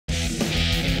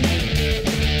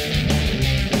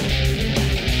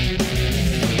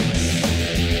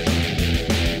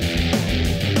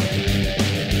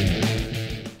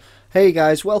Hey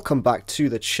guys, welcome back to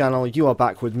the channel. You are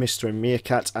back with Mr. and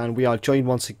Meerkat, and we are joined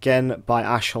once again by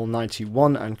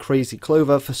Ashhole91 and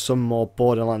Crazyclover for some more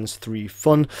Borderlands 3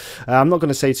 fun. I'm not going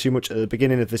to say too much at the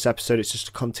beginning of this episode, it's just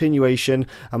a continuation,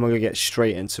 and we're going to get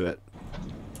straight into it.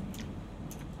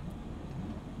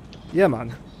 Yeah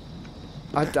man,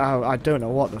 I don't know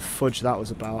what the fudge that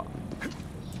was about.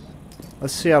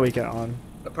 Let's see how we get on.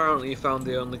 Apparently you found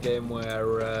the only game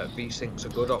where V-Sync's a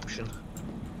good option.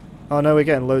 Oh no, we're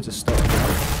getting loads of stuff.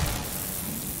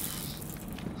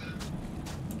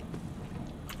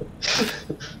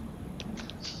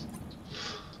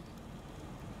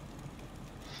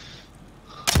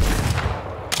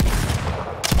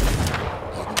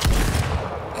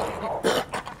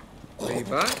 Are you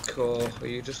back, or are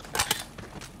you just...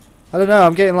 I don't know,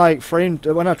 I'm getting like framed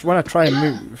when I try and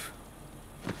move.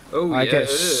 Oh, I yeah. get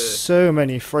so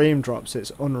many frame drops, it's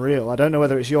unreal. I don't know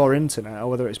whether it's your internet or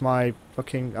whether it's my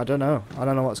fucking... I don't know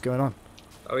what's going on.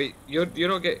 I mean,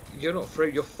 you're not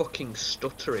free, you're fucking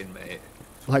stuttering, mate.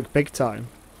 Like big time.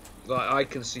 Like, I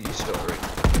can see you stuttering.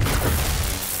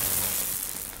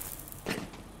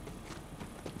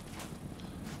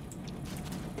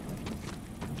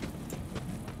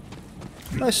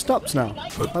 No, it stops now.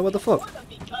 Like what the fuck?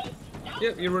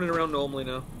 Yep, you're running around normally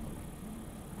now.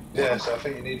 Yeah, so I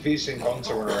think you need VSync on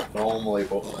to run around normally,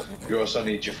 but you also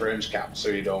need your frames capped so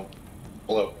you don't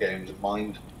blow up games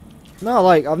mind. No,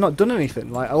 like, I've not done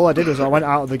anything. Like, all I did was I went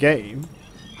out of the game,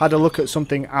 had a look at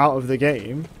something out of the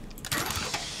game,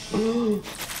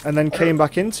 and then came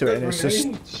back into it, and it's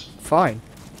just fine.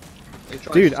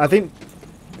 Dude, I think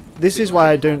this is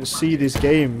why I don't see this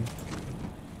game,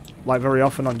 like, very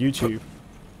often on YouTube,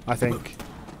 I think.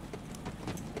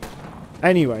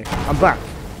 Anyway, I'm back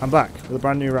with a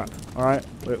brand new rap. Alright,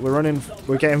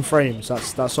 we're getting frames,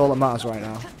 that's all that matters right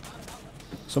now.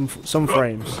 Some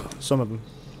frames, some of them.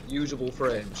 Usable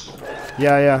frames.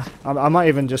 Yeah. I might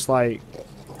even just like...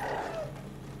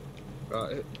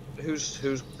 Right,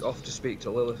 who's off to speak to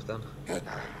Lilith then?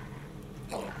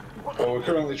 Well, we're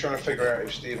currently trying to figure out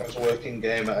if Steve has a working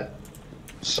game at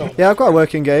some... Yeah, I've got a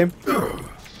working game.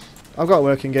 I've got a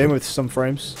working game with some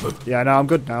frames. Yeah, no, I'm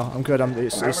good now. I'm good. How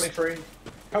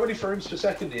many frames per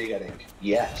second are you getting?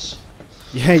 Yes.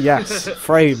 Yeah, yes.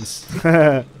 Frames.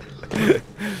 Right,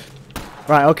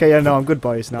 okay, yeah, no, I'm good,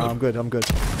 boys. Now I'm good.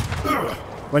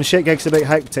 When shit gets a bit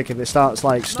hectic, if it starts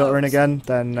like stuttering again,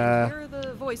 then I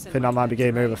think that might be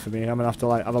game over for me. I'm gonna have to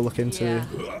like have a look into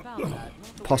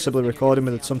possibly recording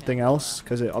with something else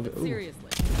because it.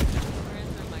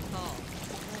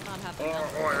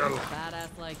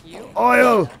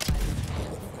 Oil.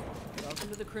 Welcome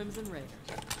to the Crimson Raiders.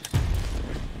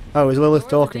 Oh, is Lilith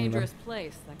talking? Dangerous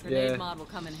place. That grenade mod will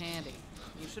come in handy.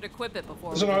 You should equip it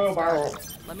before. There's an oil barrel.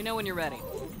 Let me know when you're ready.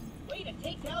 Way to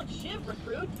take down Shiv,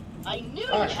 recruit. I knew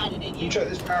Ash, you had it in you. check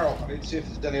this barrel. I need to see if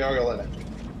there's any oil in it.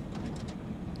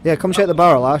 Yeah, come check the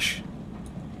barrel, Ash.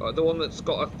 The one that's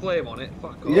got a flame on it.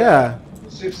 Fuck off. Yeah.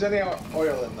 Let's see if there's any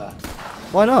oil in there.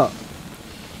 Why not?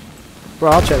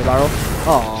 Bro, I'll check the barrel.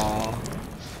 Aww.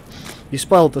 You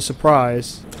spoiled the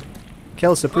surprise.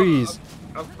 Kill surprise.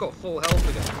 I've got full health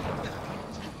again.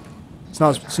 It's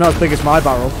not as big as my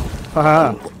barrel.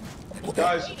 Haha.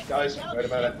 Guys, wait a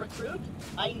minute.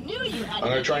 I knew you had I'm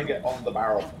gonna try and get on the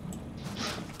barrel.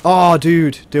 Oh,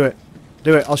 dude, do it.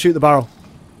 I'll shoot the barrel.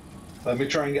 Let me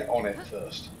try and get on it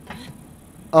first.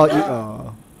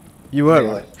 Oh, you were.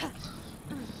 Really?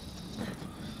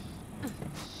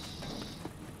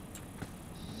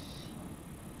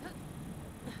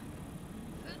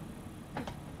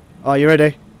 Oh, you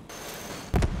ready?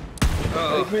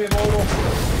 Take me immortal.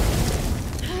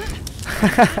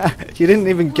 You didn't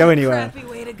even go anywhere.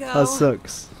 Way to go. That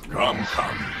sucks. Come,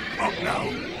 up now.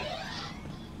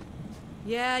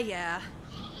 Yeah.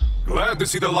 Glad to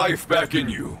see the life back in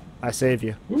you. I save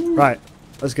you. Right,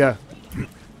 let's go.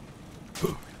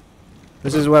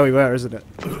 This is where we were, isn't it?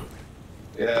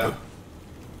 Yeah.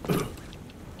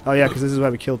 Oh yeah, because this is where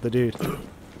we killed the dude.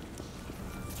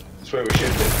 That's where we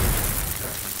shifted.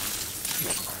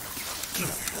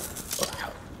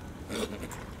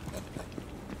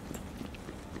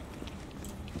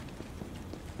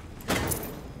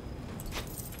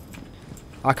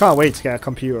 I can't wait to get a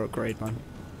computer upgrade, man.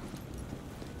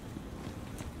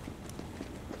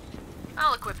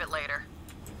 I'll equip it later.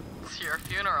 It's your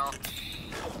funeral.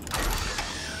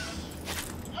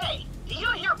 Hey, do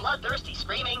you hear bloodthirsty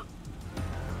screaming?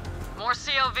 More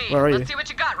COV. Where are you? Let's see what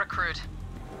you got, recruit.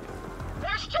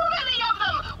 There's too many of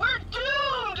them! We're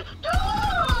doomed!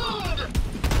 Doomed!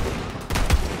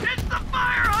 It's the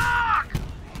Firehawk!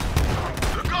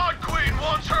 The God Queen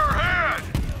wants her head!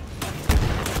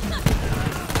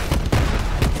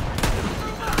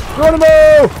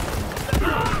 Geronimo!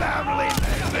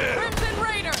 Crimson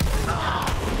Raider!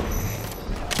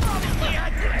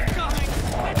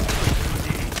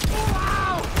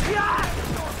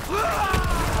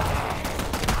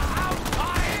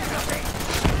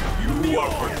 You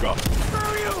are forgotten.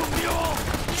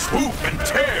 Swoop and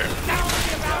tear.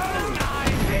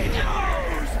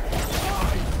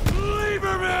 Leave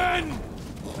him in.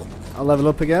 I'll level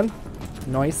up again.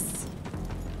 Nice.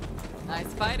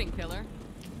 Nice fighting, killer.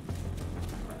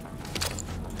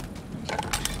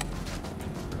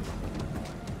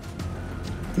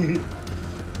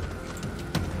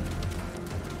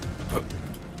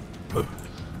 What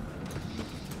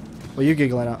are you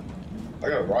giggling at? I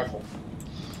got a rifle.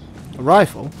 A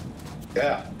rifle?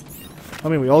 Yeah. I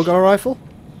mean, we all got a rifle?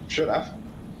 Should have.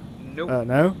 Nope.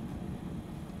 No.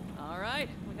 All right,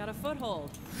 we got a foothold.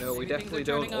 No, we Maybe things definitely are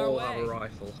don't turning our all have a way.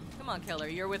 rifle. Come on, killer,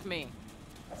 you're with me.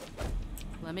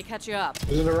 Let me catch you up.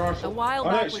 Is it a A rifle? while Oh,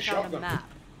 no, back, it's we a found a shotgun. map.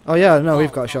 Oh yeah, no,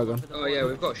 we've got a All shotgun. over the Oh yeah,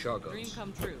 board. we've got Dream shotguns.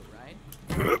 come true, right?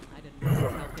 I didn't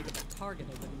realize how big of a target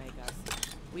it would make us.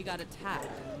 We got attacked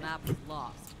and the map was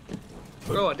lost.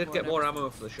 Oh, I did get more ammo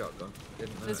for the shotgun.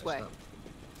 Didn't This notice way. that.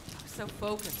 I was so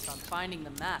focused on finding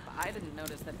the map, I didn't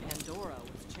notice that Pandora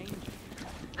was changing.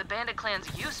 The bandit clans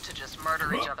used to just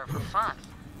murder each other for fun.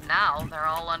 Now they're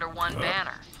all under one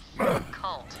banner.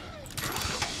 Cult.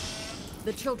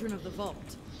 The Children of the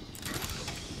Vault.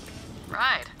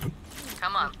 Right.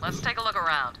 Come on, let's take a look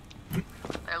around.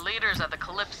 Their leaders are the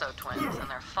Calypso twins, and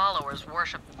their followers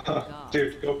worship the god.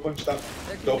 Dude, go punch that.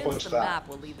 They're Go convinced punch the that. map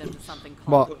will lead them to something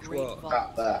What? called the Great What? Vault,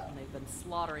 That there. and they've been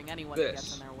slaughtering anyone who gets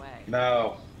This. in their way.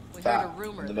 No. We heard That a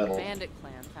rumor in the that the middle. bandit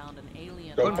clan found an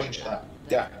alien Go artifact punch that. in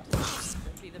the Yeah. desert.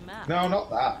 Could be the map. No, not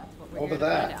that. That's what we're Over here to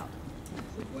find there. out.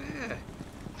 Where?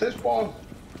 This one.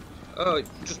 Oh,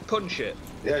 just punch it.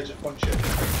 Yeah, just punch it.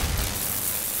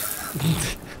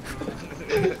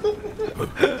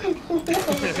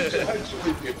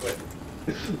 Actually do it.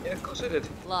 Yeah, of course I did.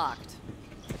 Locked.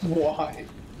 Why?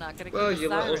 Not gonna keep Well, a you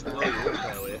let us siren know on. you would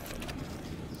earlier.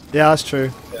 Yeah, that's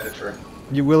true. Yeah, true.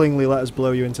 You willingly let us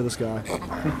blow you into the sky.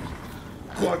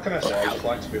 What can I say? I just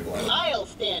like to be blown. I'll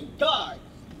stand guard.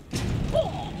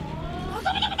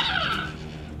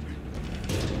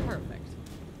 Perfect.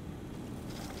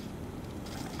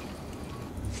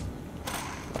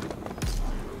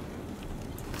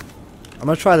 I'm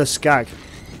gonna try the skag.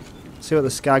 See what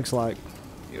the skag's like.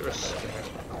 You're a scared.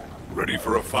 Ready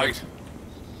for a fight?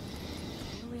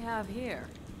 What do we have here?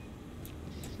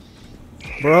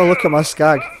 Bro, look at my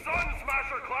skag.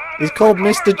 He's called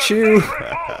Mr. Chew. Send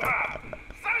our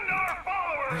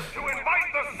followers to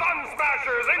invite the Sun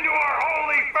Smashers into our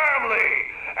holy family.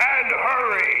 And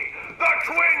hurry! The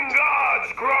twin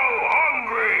gods grow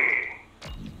hungry!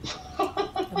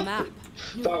 The map.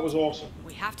 That was awesome.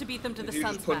 We have to beat them to the Did you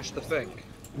sun just punch the smash. thing?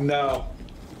 No.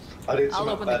 I did I'll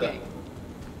something open the better. gate.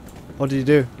 What did you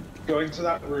do? Go into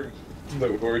that room that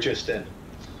we were just in.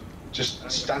 Just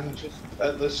stand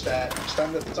at the stair.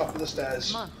 Stand at the top of the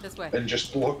stairs. Come on, this way. And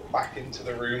just look back into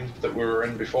the room that we were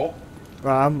in before.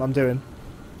 Right, I'm doing.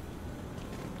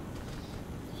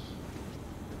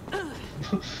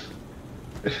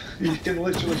 You can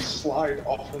literally slide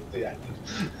off of the end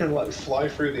and like fly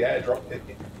through the air, drop it.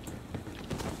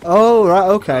 Oh right,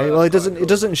 okay. Well, it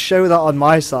doesn't show that on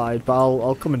my side, but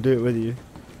I'll come and do it with you.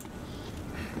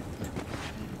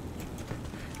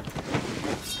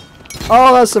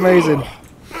 Oh, that's amazing.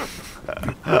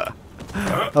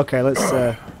 Okay,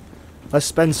 let's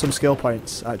spend some skill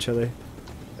points actually.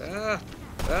 Ah!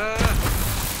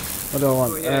 What do I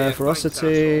want? Oh, yeah,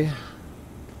 Ferocity.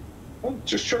 I'm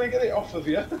just trying to get it off of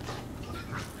you.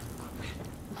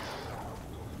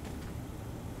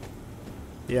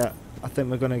 Yeah, I think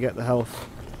we're gonna get the health.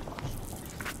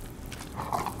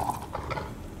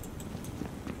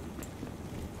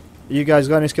 You guys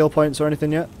got any skill points or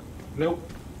anything yet? Nope.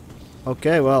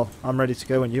 Okay, well, I'm ready to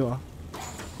go when you are.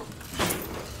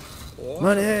 What?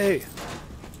 Money!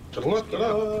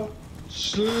 Ta-da-da-da.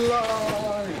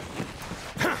 Slide.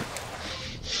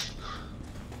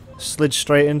 Slid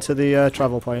straight into the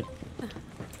travel point.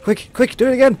 Quick, quick, do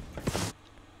it again!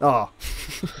 Oh.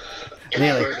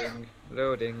 Nearly. Loading,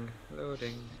 loading,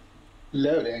 loading.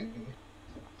 Loading.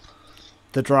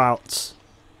 The droughts.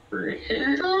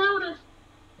 Reloading.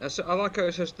 I like how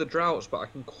it says the droughts, but I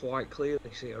can quite clearly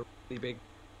see a really big.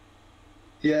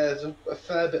 Yeah, there's a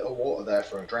fair bit of water there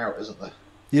for a drought, isn't there?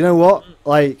 You know what?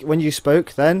 Like, when you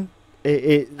spoke then,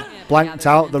 it blanked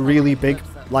out the really big,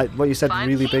 like what you said,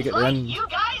 really big at the end. You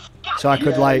guys got so I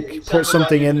could like put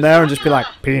something in there and just be like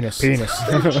penis. It's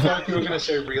like you were going to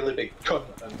say really big cunt,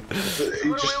 and he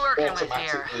just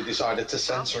automatically decided to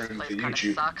censor him for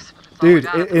YouTube. Dude,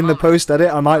 in the post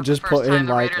edit, I might just put in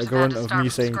like a grunt of me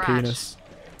saying penis.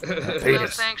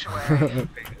 Penis. Sanctuary.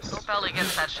 Hope Ellie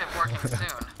gets that ship working soon.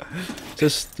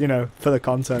 Just, you know, for the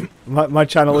content. My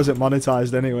channel isn't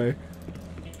monetized anyway.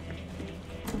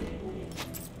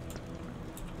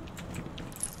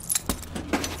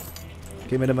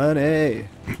 Give me the money.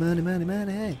 Money, money,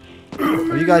 money.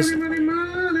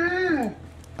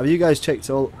 Have you guys checked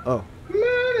all... Oh.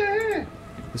 Money.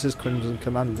 This is Crimson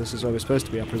Command. This is where we're supposed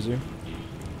to be, I presume.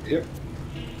 Yep.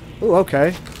 Oh,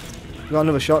 okay. We got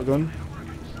another shotgun.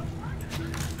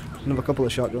 Another couple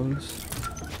of shotguns.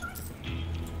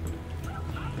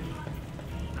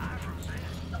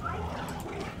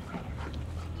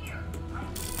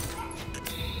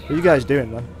 What are you guys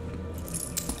doing, man?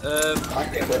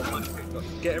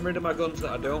 Getting rid of my guns that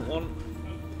I don't want.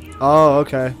 Oh,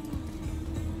 okay.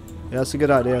 Yeah, that's a good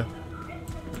idea.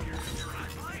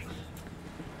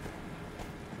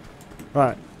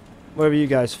 Right. Where have you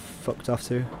guys fucked off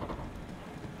to?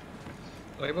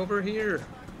 I'm over here.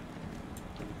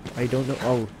 I don't know.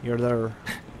 Oh, you're there. Are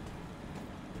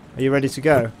you ready to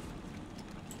go?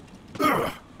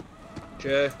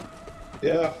 Okay.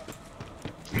 Yeah.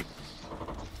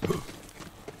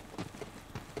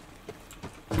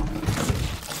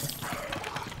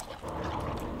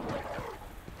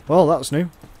 Well, that's new.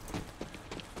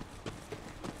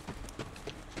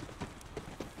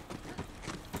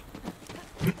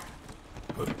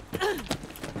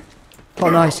 Oh,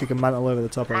 nice, you can mantle over the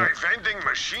top of My it. vending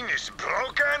machine is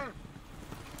broken?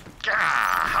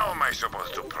 Ah, how am I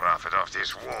supposed to profit off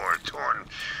this war-torn...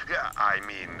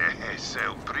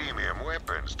 sell premium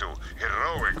weapons to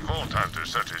heroic vault hunters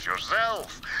such as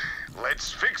yourself?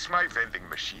 Let's fix my vending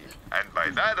machine. And by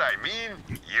that I mean,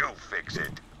 you fix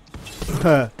it.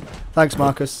 Thanks,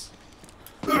 Marcus.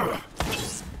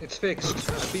 It's fixed.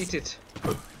 I beat it.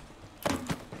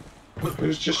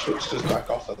 Who's just switched us back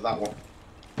off of that one?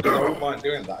 Because I wouldn't mind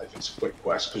doing that if it's a quick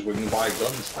quest, because we can buy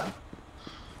guns then.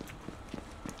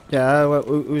 Yeah, well,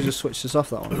 we just switched us off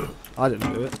that one. I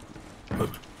didn't do it.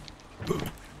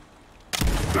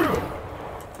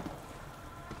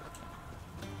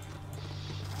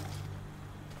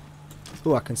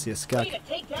 Oh, I can see a skag. Way to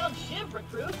take down ship,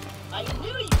 recruit. I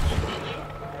knew you continue.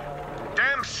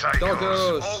 Damn psychos,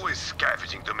 Doggos. always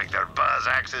scavenging to make their buzz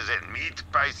axes and meat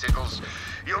bicycles.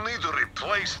 You'll need to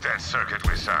replace that circuit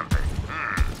with something.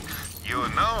 You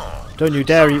know, Don't you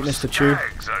dare some eat Mr. Chew.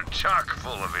 skags are chock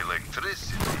full of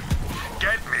electricity.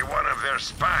 Get me one of their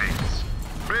spines.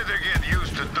 Better get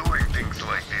used to doing things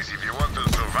like this if you want to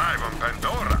survive on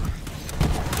Pandora.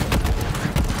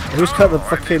 Who's cut the And if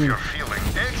fucking... you're feeling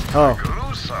extra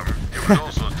gruesome, you would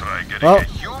also try getting Well. a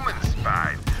human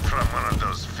spine from one of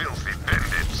those filthy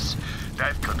bandits.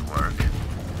 That could work.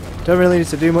 Don't really need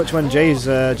to do much when Jay's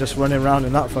just running around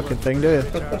in that fucking thing, do you?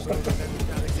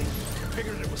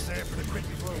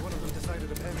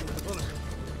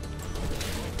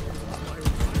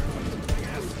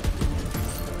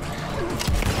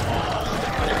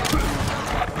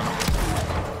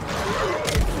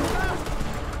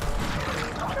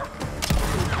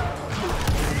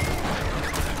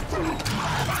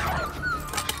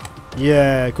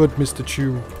 Yeah, good Mr.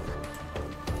 Chew.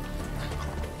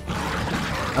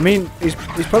 I mean, he's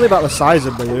probably about the size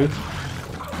of Baloo,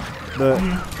 but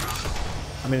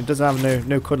I mean, it doesn't have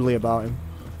no cuddly about him.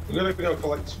 We're gonna go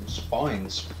collect some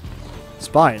spines.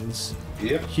 Spines?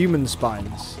 Yep, Human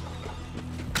spines.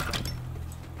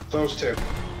 those two.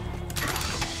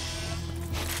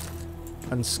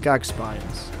 And skag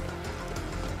spines.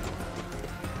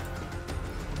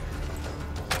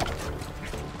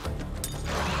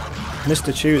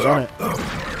 Mr. Chew's on it.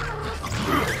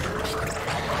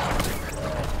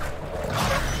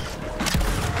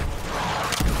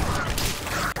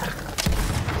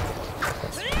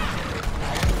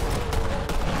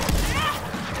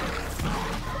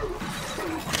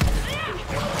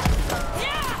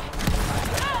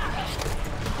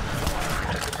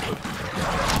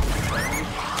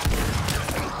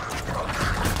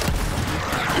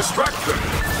 Distract them!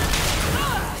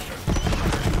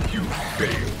 You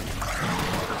failed.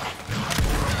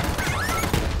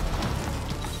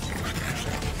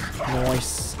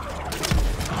 Nice.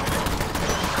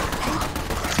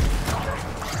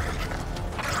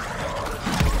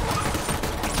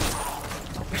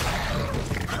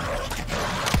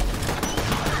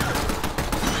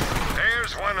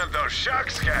 There's one of those shock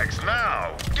skags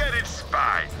now. Get its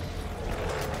spine.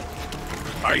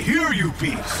 I hear you,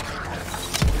 beast.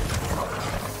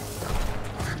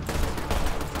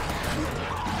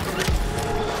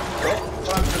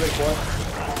 way.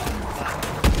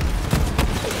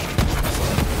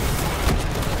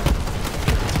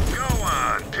 Go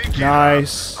on, pick it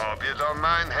Nice. up. Hope you don't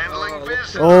mind handling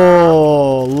business.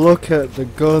 Oh, look at the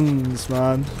guns,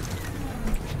 man.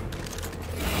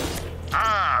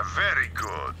 Ah, very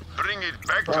good. Bring it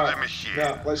back to the machine.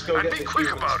 Yeah, let's go And get be the quick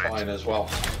human about spine as well.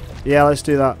 Yeah, let's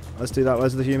do that. Let's do that.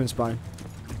 Where's the human spine?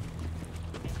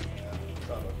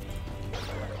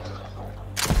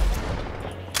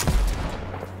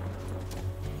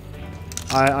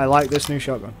 I like this new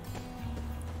shotgun.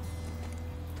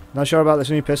 Not sure about this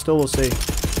new pistol, we'll see.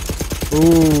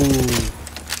 Ooh.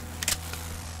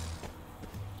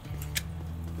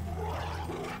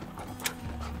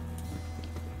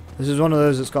 This is one of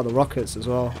those that's got the rockets as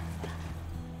well.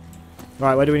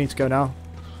 Right, where do we need to go now?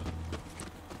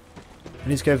 We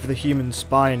need to go for the human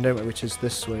spine, don't we? Which is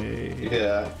this way.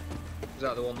 Yeah. Is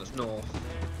that the one that's north?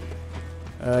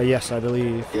 Yes, I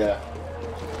believe. Yeah.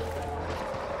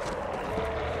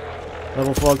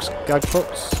 Level 4 gag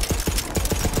pups.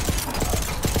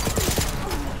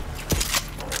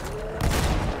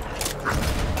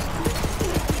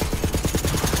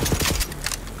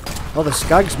 Oh, the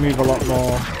skags move a lot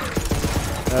more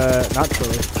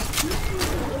naturally.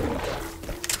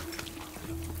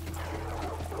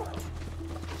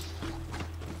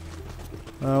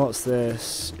 What's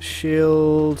this?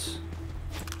 Shield.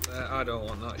 I don't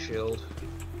want that shield.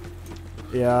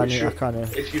 Yeah, I kind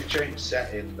of. If you've changed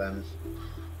setting, then.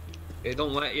 It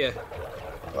don't let you.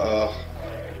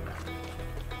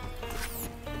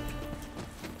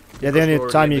 Yeah, the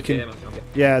only time you can. Game,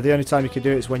 Yeah, the only time you can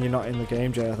do it is when you're not in the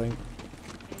game, Jay, I think.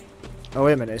 Oh,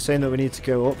 wait a minute, it's saying that we need to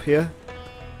go up here,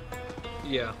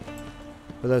 Yeah.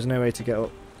 but there's no way to get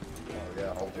up.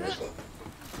 Yeah, obviously.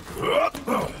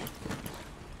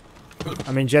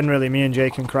 I mean, generally, me and Jay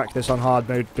can crack this on hard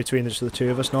mode between just the two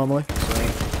of us normally.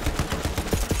 So.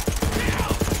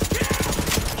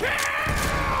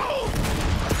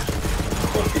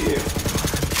 Fuck you.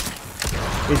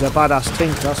 He's a badass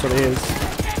tink, that's what he is.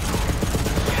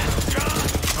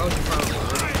 How's you found it?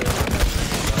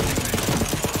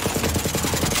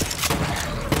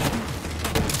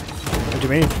 What do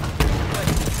you mean?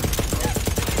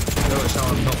 Notice how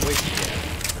I'm not with you.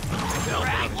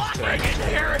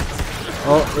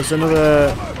 Oh, there's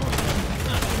another.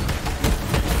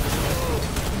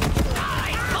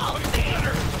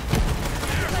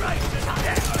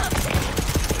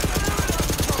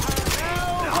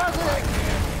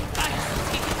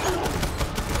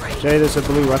 Jay, there's a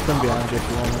blue weapon behind you if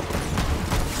you want it.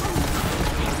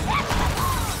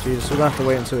 Jesus, we're gonna have to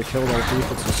wait until we kill those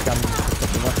people to scan the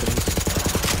fucking weapons.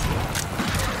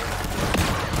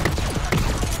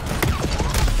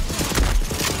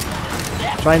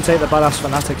 Try and take the badass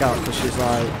fanatic out because she's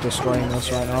like destroying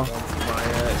us right now.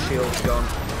 My shield's gone.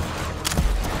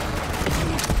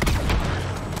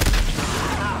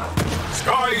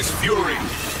 Sky's fury.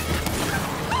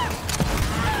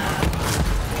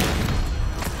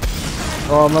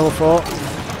 Oh, I'm level 4.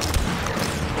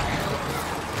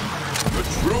 The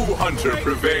true hunter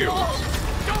prevails.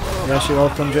 Yes, you're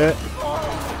welcome, Jay.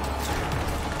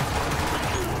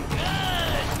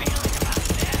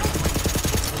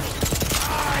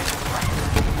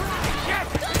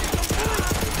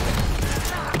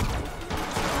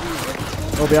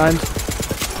 Go behind.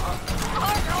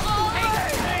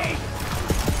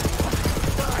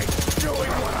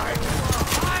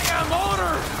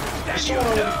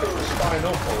 Spine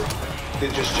up, or they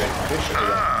just check mission again?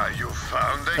 Ah, you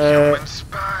found a human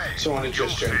spy. Someone had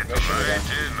just checked Fit mission right again.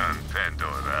 in on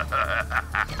Pandora.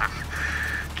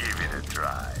 Give it a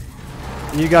try.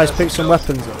 You guys pick some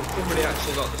weapons up. Somebody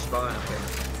actually got the spine, I think.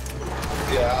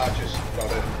 Yeah, I just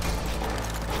got it.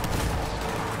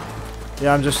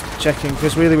 Yeah, I'm just checking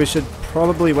because really we should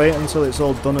probably wait until it's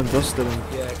all done and dusted. And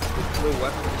Yeah, because the blue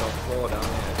weapon's on 4 down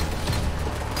here.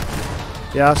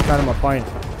 yeah, that's kind of my point.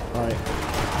 Like,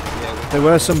 Yeah, there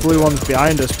were some blue ones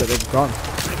behind us, but they've gone.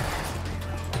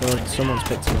 So someone's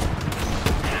picked them up.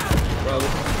 well,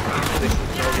 this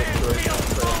is all up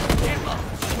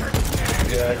through.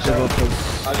 Yeah, So exactly.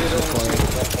 because I did only see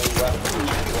the one blue weapon,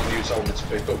 which is the one you told me to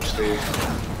pick up, Steve.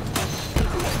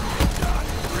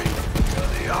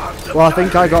 well, I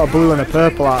think I got a blue and a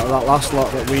purple out of that last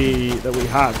lot that we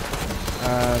had.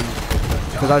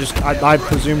 Because I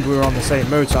presumed we were on the same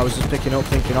mode, so I was just picking up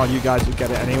thinking, oh, you guys would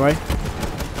get it anyway.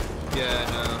 Yeah,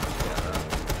 no.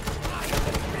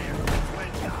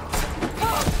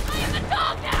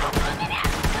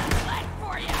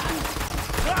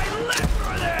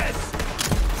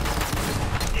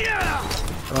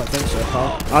 I don't think so,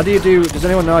 pal. How do you do? Does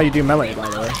anyone know how you do melee, by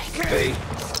the way? Hey,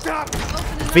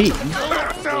 V?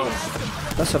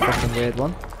 That's a fucking weird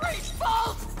one.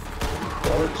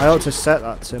 I ought to set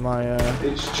that to my.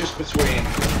 It's just between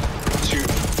 2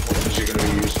 buttons you're going to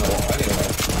be using a lot anyway.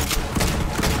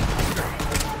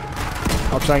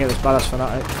 I'll try and get this badass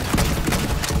fanatic.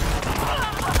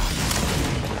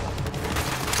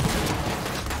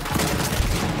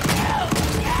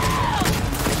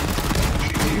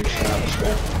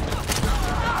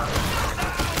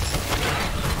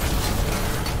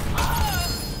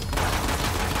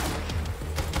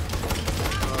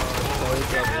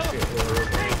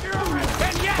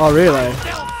 Oh really?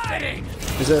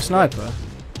 Is it a sniper?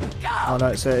 Oh no,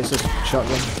 it's a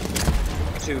shotgun.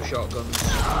 2 shotguns.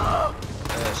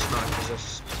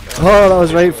 Snipers. Oh, that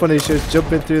was very funny. She was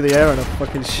jumping through the air and I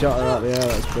fucking shot her out the air.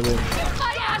 That's brilliant.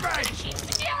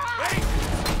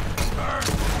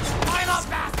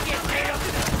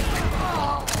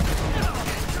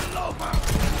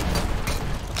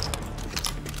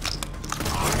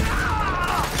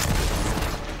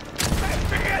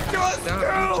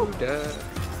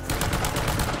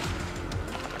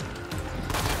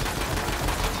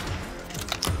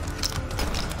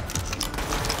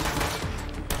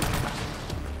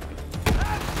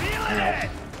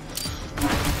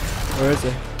 Where is he?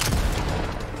 Can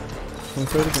we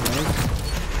throw the grenade?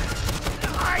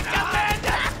 I command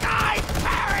that guy's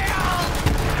burial!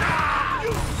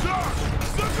 You suck!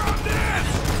 Suck on this!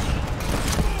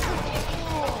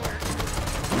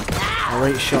 A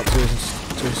right shot to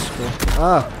his skull.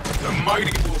 Ah! The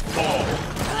mighty will fall.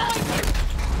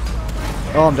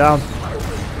 Oh, I'm down.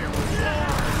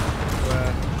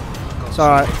 It's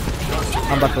alright.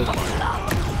 I'm back up.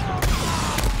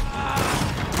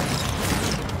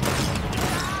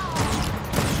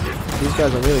 These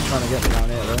guys are really trying to get me down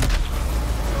here, though.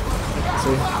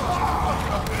 See?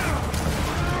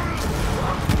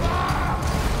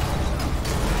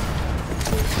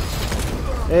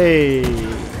 Hey!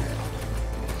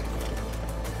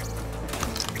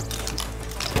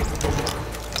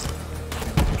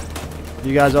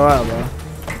 You guys alright, bro?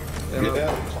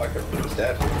 Yeah, looks like everything's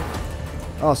dead.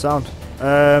 Oh, sound.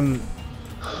 Do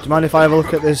you mind if I have a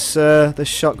look at this this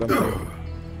shotgun thing?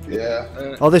 Yeah.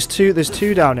 Oh, there's two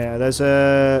down here.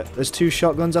 There's 2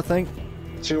 shotguns, I think.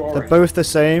 2 orange. They're both the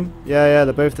same. Yeah,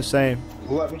 they're both the same.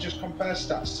 Let me just compare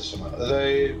stats to some. Are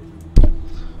they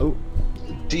Oh.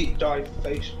 deep dive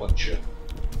face puncher?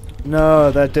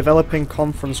 No, they're developing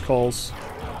conference calls.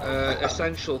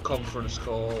 Essential conference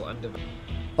call and.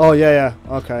 Oh yeah,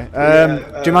 okay.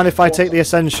 Do you mind if I take the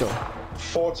essential?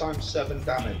 4 times 7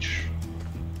 damage.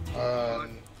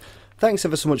 Thanks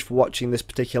ever so much for watching this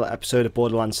particular episode of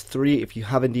Borderlands 3. If you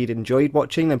have indeed enjoyed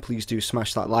watching, then please do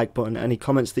smash that like button. Any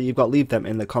comments that you've got, leave them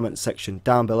in the comments section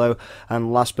down below.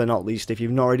 And last but not least, if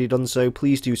you've not already done so,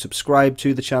 please do subscribe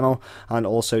to the channel and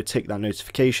also tick that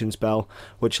notifications bell,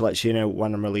 which lets you know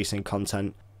when I'm releasing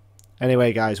content.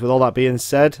 Anyway guys, with all that being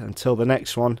said, until the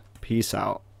next one, peace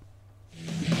out.